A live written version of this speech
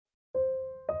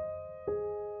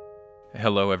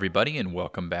Hello, everybody, and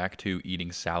welcome back to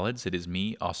Eating Salads. It is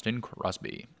me, Austin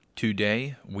Crosby.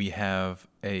 Today, we have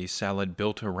a salad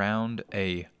built around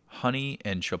a honey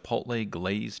and chipotle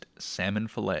glazed salmon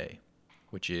fillet,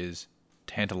 which is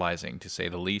tantalizing to say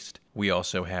the least. We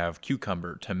also have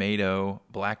cucumber, tomato,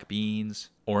 black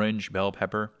beans, orange bell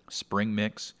pepper, spring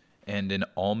mix, and an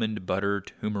almond butter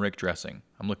turmeric dressing.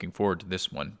 I'm looking forward to this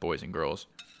one, boys and girls.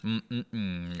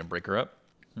 Break her up.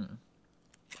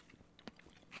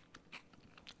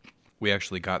 We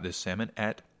actually got this salmon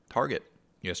at Target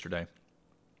yesterday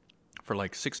for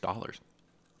like $6.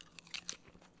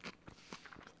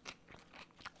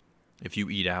 If you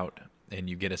eat out and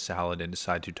you get a salad and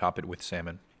decide to top it with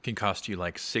salmon, it can cost you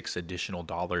like $6 additional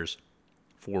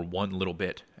for one little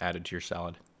bit added to your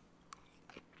salad.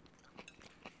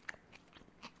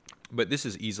 But this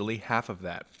is easily half of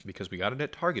that because we got it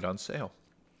at Target on sale.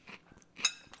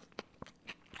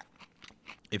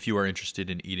 If you are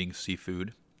interested in eating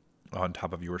seafood on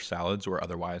top of your salads or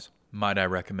otherwise, might I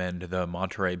recommend the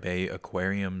Monterey Bay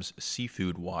Aquarium's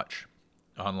Seafood Watch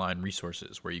online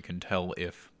resources, where you can tell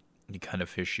if the kind of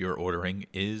fish you're ordering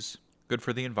is good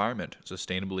for the environment,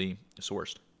 sustainably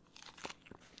sourced.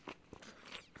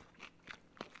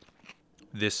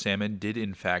 This salmon did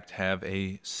in fact have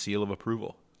a seal of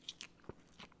approval.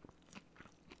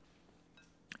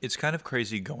 It's kind of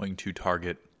crazy going to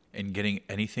Target and getting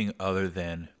anything other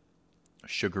than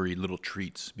sugary little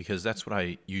treats, because that's what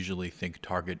I usually think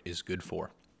Target is good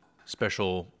for.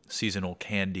 Special seasonal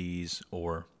candies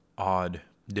or odd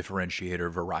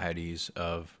differentiator varieties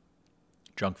of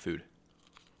junk food.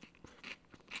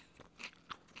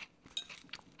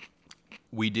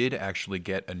 We did actually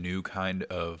get a new kind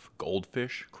of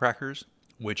goldfish crackers,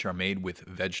 which are made with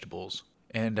vegetables.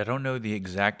 And I don't know the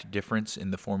exact difference in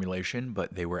the formulation,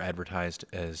 but they were advertised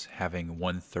as having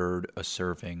 1/3 a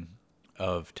serving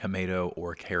of tomato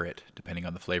or carrot, depending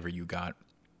on the flavor you got,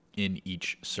 in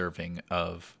each serving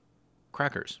of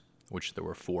crackers, which there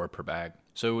were 4 per bag.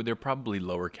 So they're probably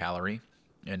lower calorie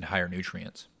and higher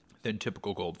nutrients than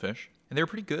typical goldfish. And they're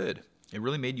pretty good. It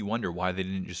really made you wonder why they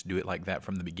didn't just do it like that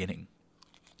from the beginning.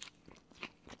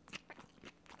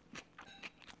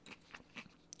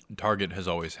 Target has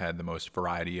always had the most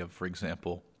variety of, for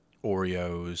example,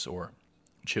 Oreos or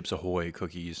Chips Ahoy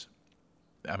cookies.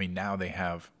 I mean, now they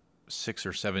have 6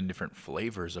 or 7 different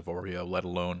flavors of Oreo, let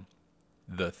alone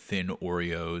the thin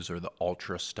Oreos or the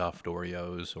ultra stuffed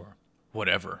Oreos or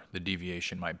whatever the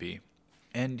deviation might be.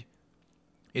 And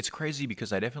it's crazy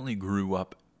because I definitely grew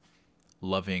up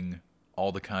loving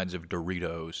all the kinds of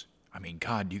Doritos. I mean,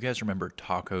 God, do you guys remember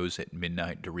tacos at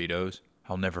midnight Doritos?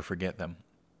 I'll never forget them.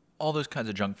 All those kinds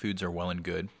of junk foods are well and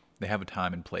good. They have a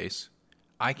time and place.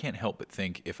 I can't help but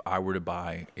think if I were to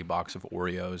buy a box of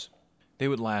Oreos, they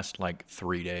would last like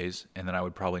 3 days, and then I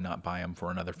would probably not buy them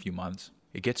for another few months.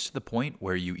 It gets to the point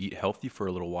where you eat healthy for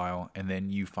a little while, and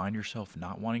then you find yourself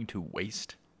not wanting to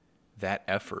waste that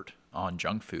effort on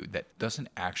junk food that doesn't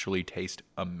actually taste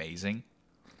amazing.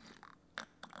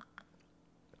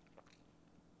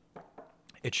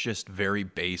 It's just very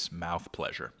base mouth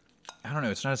pleasure. I don't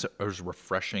know, it's not as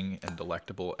refreshing and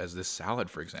delectable as this salad,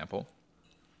 for example.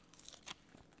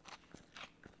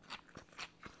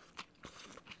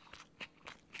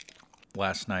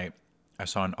 Last night, I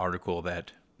saw an article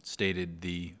that stated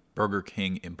the Burger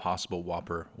King Impossible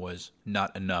Whopper was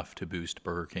not enough to boost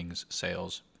Burger King's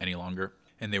sales any longer,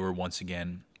 and they were once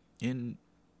again in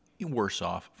worse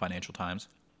off financial times.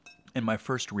 And my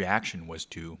first reaction was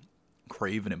to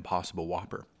crave an Impossible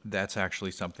Whopper. That's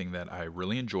actually something that I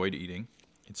really enjoyed eating.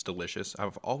 It's delicious.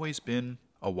 I've always been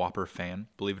a Whopper fan,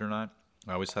 believe it or not.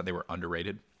 I always thought they were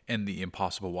underrated. And the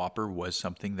Impossible Whopper was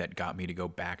something that got me to go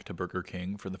back to Burger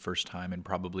King for the first time in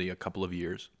probably a couple of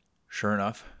years. Sure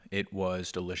enough, it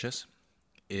was delicious.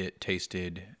 It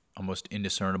tasted almost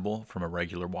indiscernible from a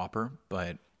regular Whopper,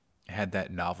 but had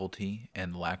that novelty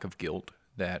and lack of guilt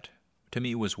that to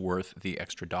me was worth the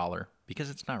extra dollar, because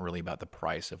it's not really about the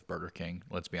price of Burger King.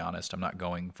 Let's be honest, I'm not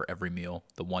going for every meal.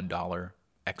 The $1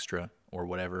 extra or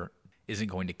whatever isn't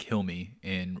going to kill me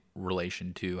in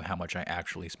relation to how much I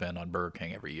actually spend on Burger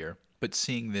King every year. But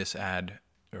seeing this ad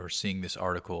or seeing this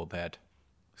article that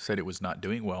said it was not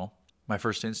doing well, my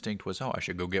first instinct was, oh, I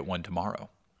should go get one tomorrow.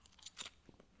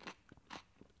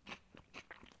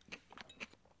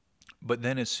 But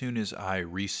then as soon as I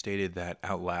restated that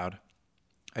out loud,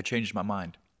 I changed my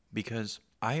mind, because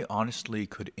I honestly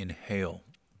could inhale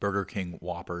Burger King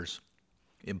Whoppers,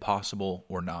 Impossible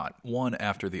or not, one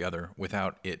after the other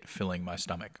without it filling my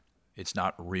stomach. It's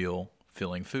not real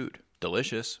filling food.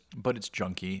 Delicious, but it's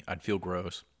junky. I'd feel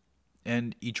gross.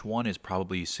 And each one is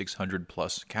probably 600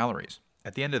 plus calories.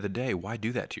 At the end of the day, why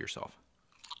do that to yourself?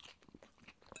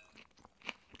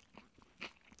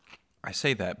 I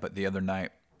say that, but the other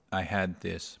night I had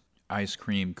this ice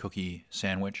cream cookie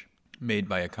sandwich made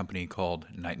by a company called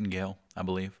Nightingale, I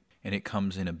believe. And it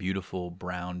comes in a beautiful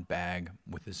brown bag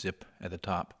with a zip at the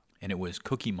top. And it was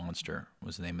Cookie Monster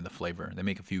was the name of the flavor. They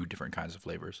make a few different kinds of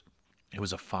flavors. It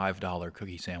was a $5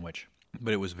 cookie sandwich,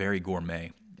 but it was very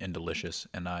gourmet and delicious,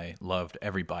 and I loved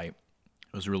every bite.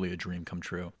 It was really a dream come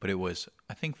true, but it was,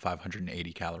 I think,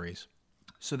 580 calories.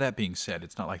 So that being said,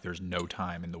 it's not like there's no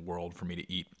time in the world for me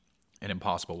to eat an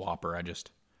Impossible Whopper. I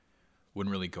just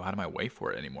wouldn't really go out of my way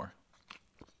for it anymore.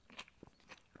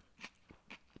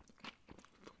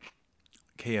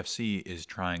 KFC is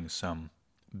trying some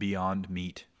Beyond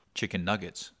Meat chicken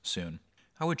nuggets soon.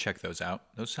 I would check those out.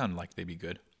 Those sound like they'd be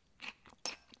good.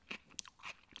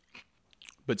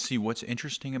 But see, what's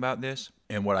interesting about this,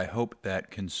 and what I hope that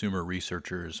consumer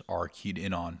researchers are keyed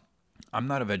in on, I'm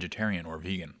not a vegetarian or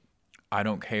vegan. I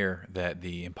don't care that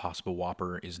the Impossible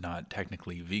Whopper is not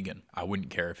technically vegan. I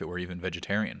wouldn't care if it were even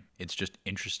vegetarian. It's just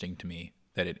interesting to me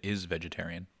that it is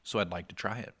vegetarian, so I'd like to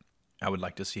try it. I would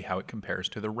like to see how it compares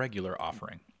to the regular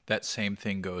offering. That same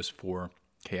thing goes for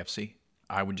KFC.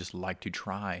 I would just like to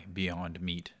try Beyond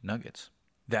Meat nuggets.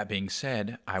 That being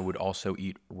said, I would also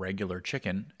eat regular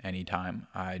chicken anytime.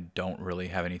 I don't really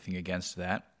have anything against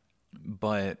that,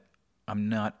 but I'm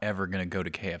not ever going to go to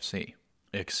KFC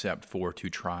except for to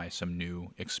try some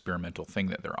new experimental thing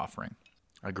that they're offering.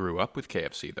 I grew up with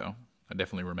KFC though. I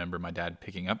definitely remember my dad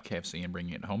picking up KFC and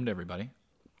bringing it home to everybody.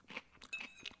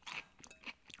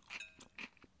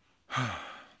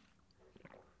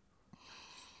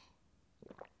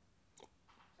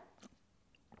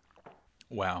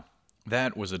 Wow,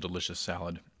 that was a delicious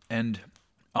salad. And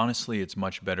honestly, it's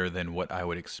much better than what I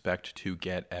would expect to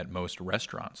get at most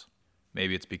restaurants.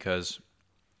 Maybe it's because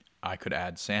I could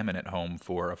add salmon at home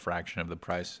for a fraction of the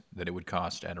price that it would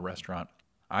cost at a restaurant.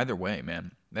 Either way,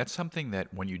 man, that's something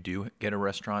that when you do get a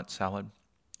restaurant salad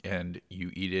and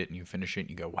you eat it and you finish it and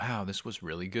you go, wow, this was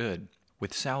really good.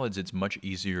 With salads, it's much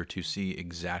easier to see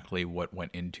exactly what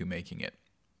went into making it.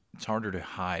 It's harder to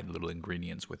hide little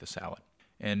ingredients with a salad.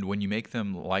 And when you make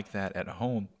them like that at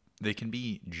home, they can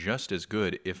be just as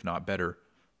good, if not better,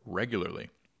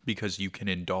 regularly, because you can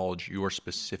indulge your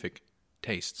specific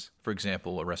tastes. For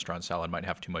example, a restaurant salad might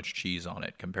have too much cheese on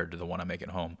it compared to the one I make at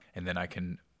home, and then I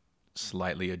can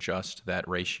slightly adjust that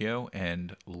ratio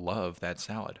and love that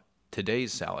salad.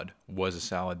 Today's salad was a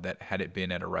salad that, had it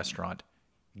been at a restaurant,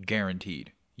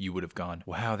 guaranteed you would have gone,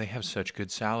 wow, they have such good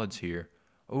salads here.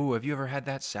 Oh, have you ever had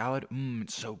that salad?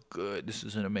 It's so good. This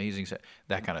is an amazing salad.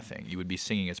 That kind of thing. You would be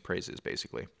singing its praises,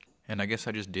 basically. And I guess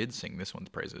I just did sing this one's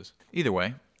praises. Either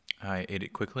way, I ate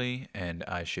it quickly, and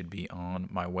I should be on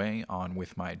my way on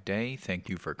with my day. Thank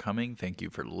you for coming. Thank you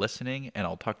for listening, and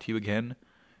I'll talk to you again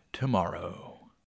tomorrow.